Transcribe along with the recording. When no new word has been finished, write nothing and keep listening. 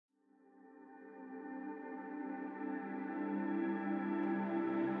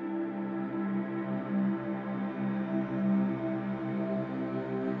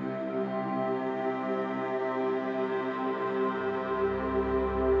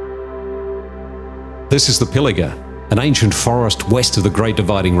This is the Pilliga, an ancient forest west of the Great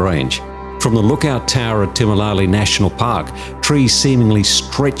Dividing Range. From the lookout tower at Goobang National Park, trees seemingly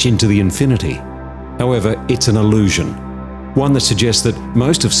stretch into the infinity. However, it's an illusion, one that suggests that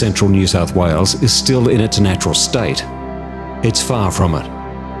most of central New South Wales is still in its natural state. It's far from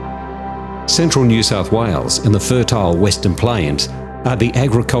it. Central New South Wales and the fertile Western Plains are the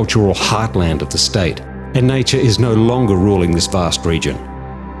agricultural heartland of the state, and nature is no longer ruling this vast region.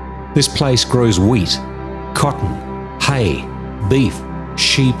 This place grows wheat, cotton, hay, beef,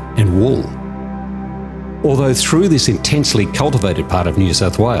 sheep and wool. Although through this intensely cultivated part of New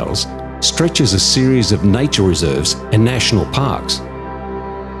South Wales stretches a series of nature reserves and national parks.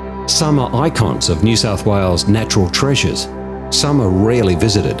 Some are icons of New South Wales' natural treasures, some are rarely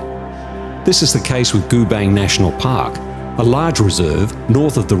visited. This is the case with Goobang National Park, a large reserve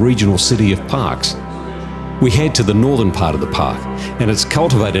north of the regional city of Parks. We head to the northern part of the park, and its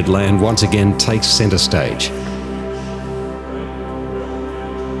cultivated land once again takes centre stage.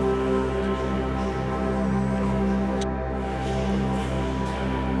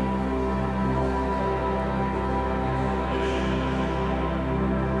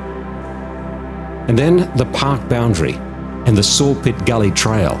 And then the park boundary and the Sawpit Gully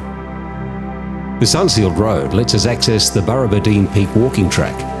Trail. This unsealed road lets us access the Burrabadine Peak walking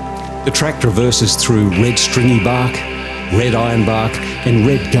track. The track traverses through red stringy bark, red ironbark and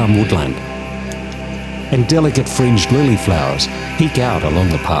red gum woodland. And delicate fringed lily flowers peek out along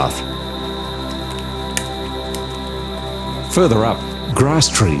the path. Further up, grass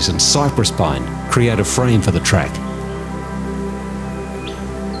trees and cypress pine create a frame for the track.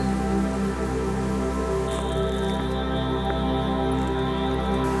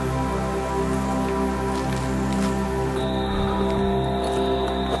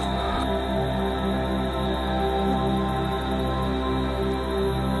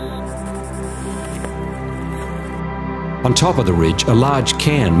 On top of the ridge, a large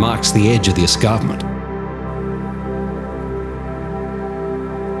cairn marks the edge of the escarpment.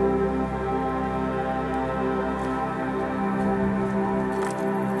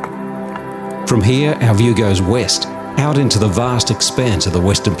 From here, our view goes west, out into the vast expanse of the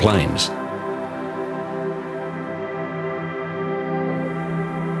Western Plains.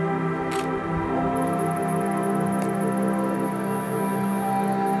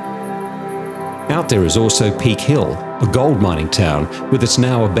 Out there is also Peak Hill, a gold mining town with its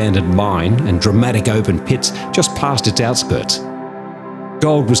now abandoned mine and dramatic open pits just past its outskirts.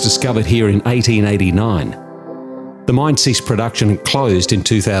 Gold was discovered here in 1889. The mine ceased production and closed in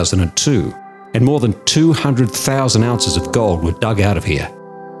 2002, and more than 200,000 ounces of gold were dug out of here.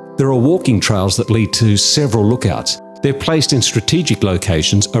 There are walking trails that lead to several lookouts. They're placed in strategic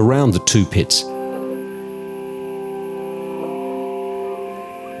locations around the two pits.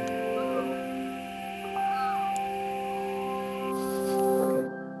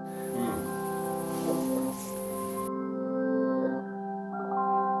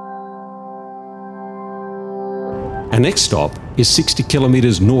 Our next stop is 60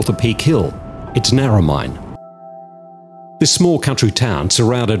 kilometres north of Peak Hill. It's Narromine. This small country town,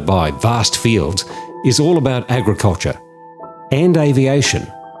 surrounded by vast fields, is all about agriculture and aviation.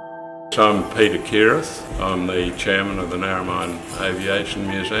 I'm Peter Keirith. I'm the chairman of the Narromine Aviation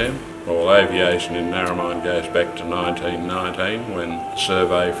Museum. Well, aviation in Narromine goes back to 1919 when a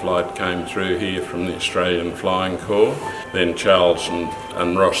survey flight came through here from the Australian Flying Corps. Then Charles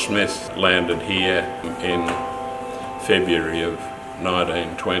and Ross Smith landed here in February of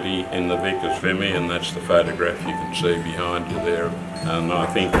 1920 in the Vickers Vimy, and that's the photograph you can see behind you there. And I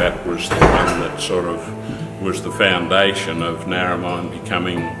think that was the one that sort of was the foundation of Narromine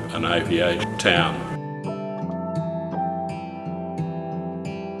becoming an aviation town.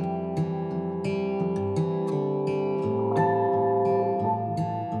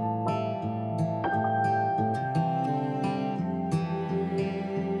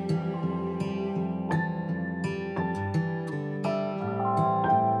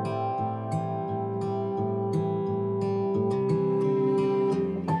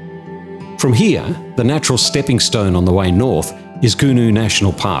 From here, the natural stepping stone on the way north is Goonoo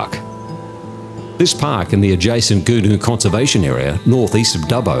National Park. This park and the adjacent Goonoo Conservation Area, northeast of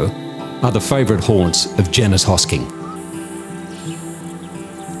Dubbo, are the favourite haunts of Janice Hosking.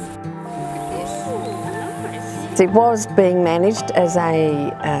 It was being managed as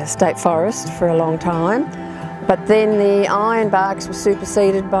a state forest for a long time, but then the ironbarks were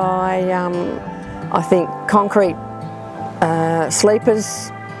superseded by, I think, concrete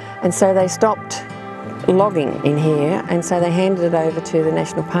sleepers. And so they stopped logging in here, and so they handed it over to the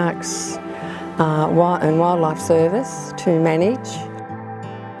National Parks and Wildlife Service to manage.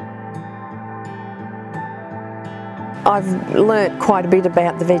 I've learnt quite a bit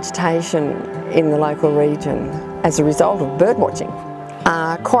about the vegetation in the local region as a result of bird watching.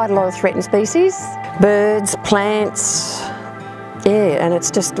 Quite a lot of threatened species, birds, plants, yeah, and it's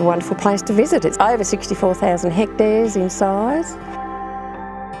just a wonderful place to visit. It's over 64,000 hectares in size.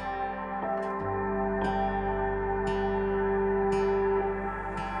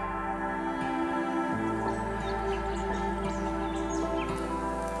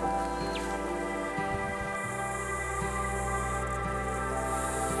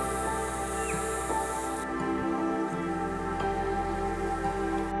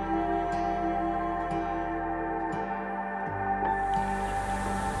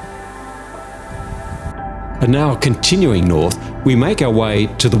 And now, continuing north, we make our way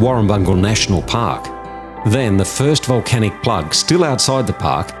to the Warrumbungle National Park. Then the first volcanic plug, still outside the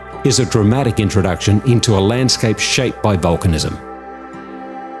park, is a dramatic introduction into a landscape shaped by volcanism.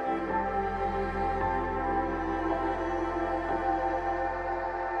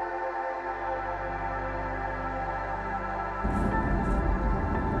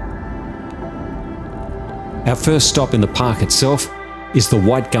 Our first stop in the park itself is the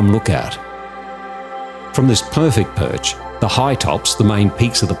White Gum Lookout. From this perfect perch, the high tops, the main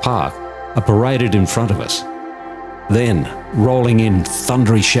peaks of the park, are paraded in front of us. Then, rolling in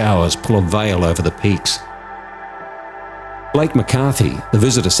thundery showers pull a veil over the peaks. Blake McCarthy, the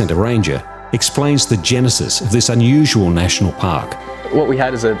visitor centre ranger, explains the genesis of this unusual national park. What we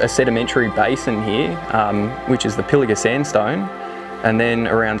had is a sedimentary basin here, which is the Pilliga sandstone, and then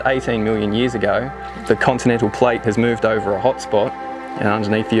around 18 million years ago, the continental plate has moved over a hotspot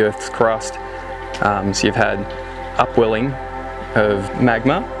underneath the Earth's crust. So you've had upwelling of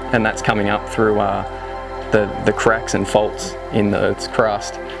magma, and that's coming up through the cracks and faults in the Earth's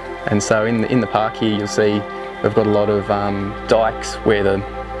crust. And so in the park here, you'll see we've got a lot of dikes where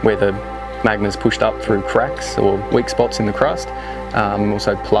the magma's pushed up through cracks or weak spots in the crust.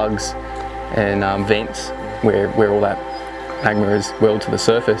 Also plugs and vents where all that magma is welled to the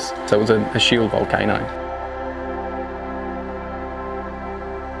surface. So it was a shield volcano.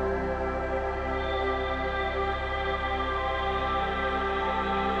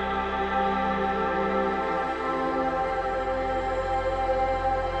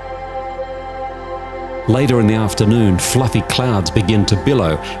 Later in the afternoon, fluffy clouds begin to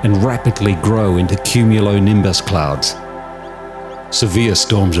billow and rapidly grow into cumulonimbus clouds. Severe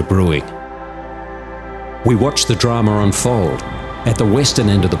storms are brewing. We watch the drama unfold at the western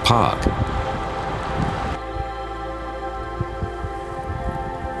end of the park.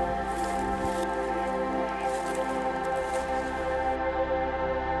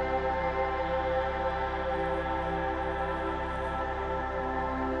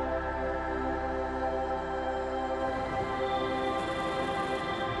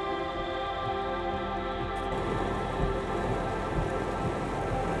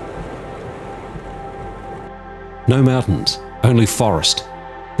 No mountains, only forest.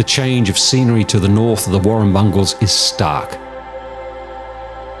 The change of scenery to the north of the Warrumbungles is stark.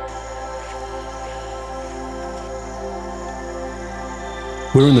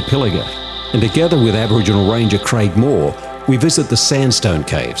 We're in the Pilliga, and together with Aboriginal Ranger Craig Moore, we visit the Sandstone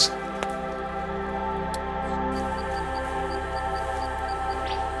Caves.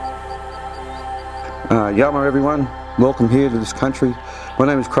 Yama everyone, welcome here to this country. My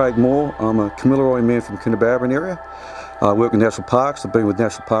name is Craig Moore. I'm a Kamilaroi man from Kinnabarabran area. I work in national parks. I've been with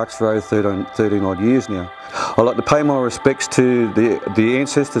national parks for over 13 odd years now. I'd like to pay my respects to the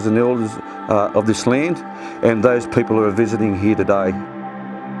ancestors and elders of this land and those people who are visiting here today.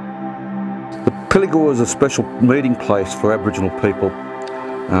 The Pilliga is a special meeting place for Aboriginal people,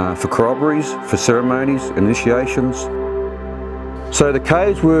 for corroborees, for ceremonies, initiations. So the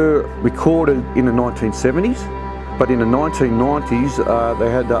caves were recorded in the 1970s. But in the 1990s,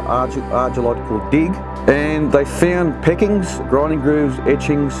 they had the archaeological dig, and they found peckings, grinding grooves,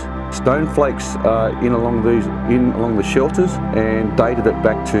 etchings, stone flakes along the shelters, and dated it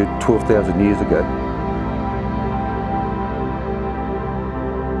back to 12,000 years ago.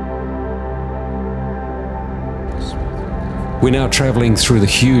 We're now travelling through the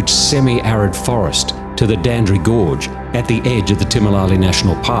huge semi-arid forest to the Dandri Gorge at the edge of the Timilali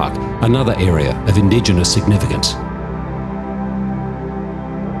National Park, another area of Indigenous significance.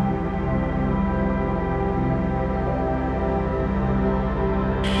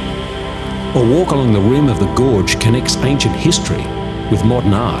 A walk along the rim of the gorge connects ancient history with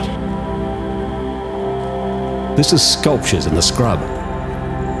modern art. This is Sculptures in the Scrub.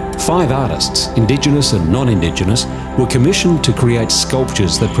 5 artists, Indigenous and non-Indigenous, were commissioned to create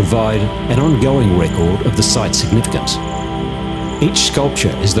sculptures that provide an ongoing record of the site's significance. Each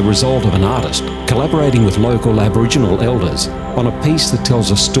sculpture is the result of an artist collaborating with local Aboriginal elders on a piece that tells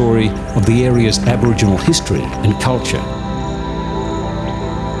a story of the area's Aboriginal history and culture.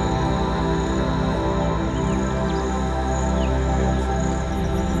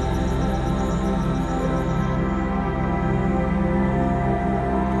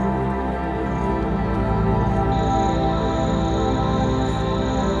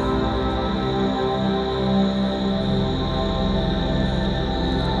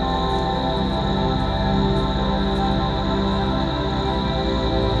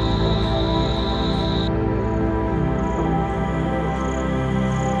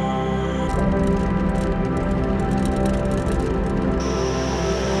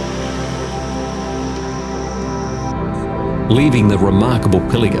 Leaving the remarkable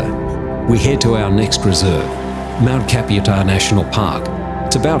Pilliga, we head to our next reserve, Mount Kaputar National Park.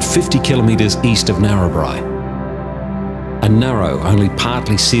 It's about 50 kilometres east of Narrabri. A narrow, only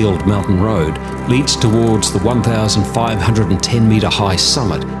partly sealed mountain road leads towards the 1,510 metre high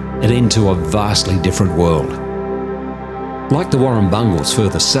summit and into a vastly different world. Like the Warrumbungles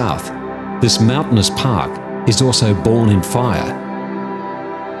further south, this mountainous park is also born in fire.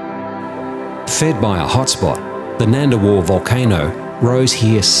 Fed by a hotspot, the Narromine volcano rose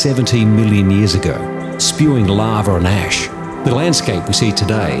here 17 million years ago, spewing lava and ash. The landscape we see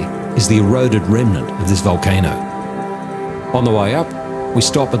today is the eroded remnant of this volcano. On the way up, we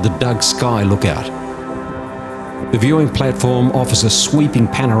stop at the Dug Sky Lookout. The viewing platform offers a sweeping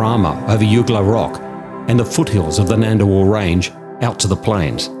panorama over Yugla Rock and the foothills of the Narromine Range out to the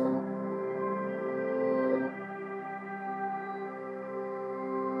plains.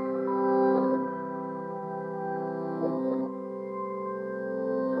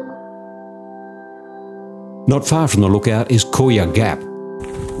 Not far from the lookout is Koya Gap.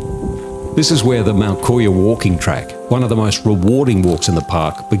 This is where the Mount Koya walking track, one of the most rewarding walks in the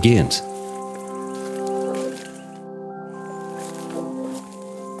park, begins.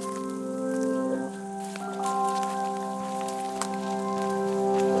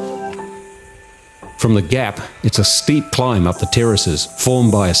 From the gap, it's a steep climb up the terraces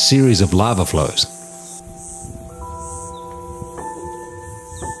formed by a series of lava flows.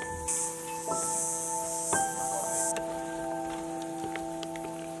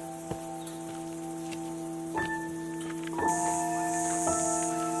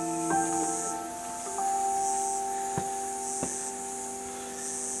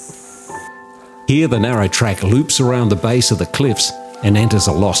 Here the narrow track loops around the base of the cliffs and enters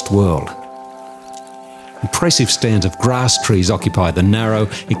a lost world. Impressive stands of grass trees occupy the narrow,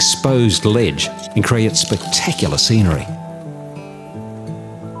 exposed ledge and create spectacular scenery.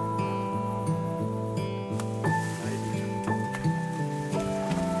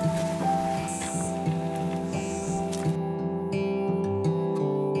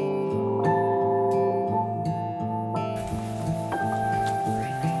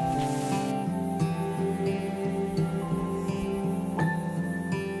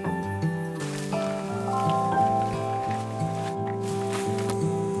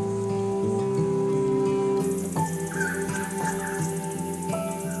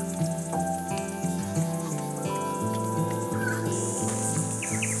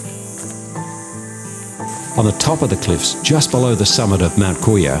 On the top of the cliffs, just below the summit of Mount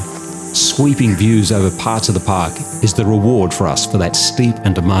Koya, sweeping views over parts of the park is the reward for us for that steep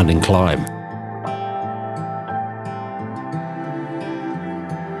and demanding climb.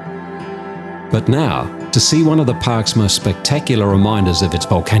 But now, to see one of the park's most spectacular reminders of its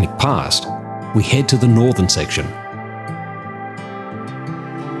volcanic past, we head to the northern section.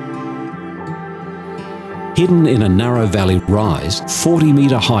 Hidden in a narrow valley rise,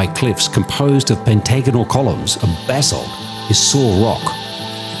 40-metre high cliffs composed of pentagonal columns of basalt is Sawn Rock.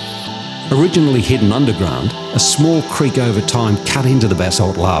 Originally hidden underground, a small creek over time cut into the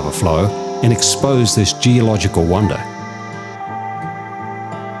basalt lava flow and exposed this geological wonder.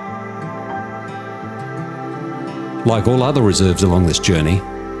 Like all other reserves along this journey,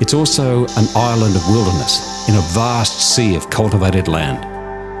 it's also an island of wilderness in a vast sea of cultivated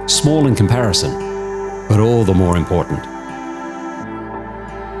land. Small in comparison, but all the more important.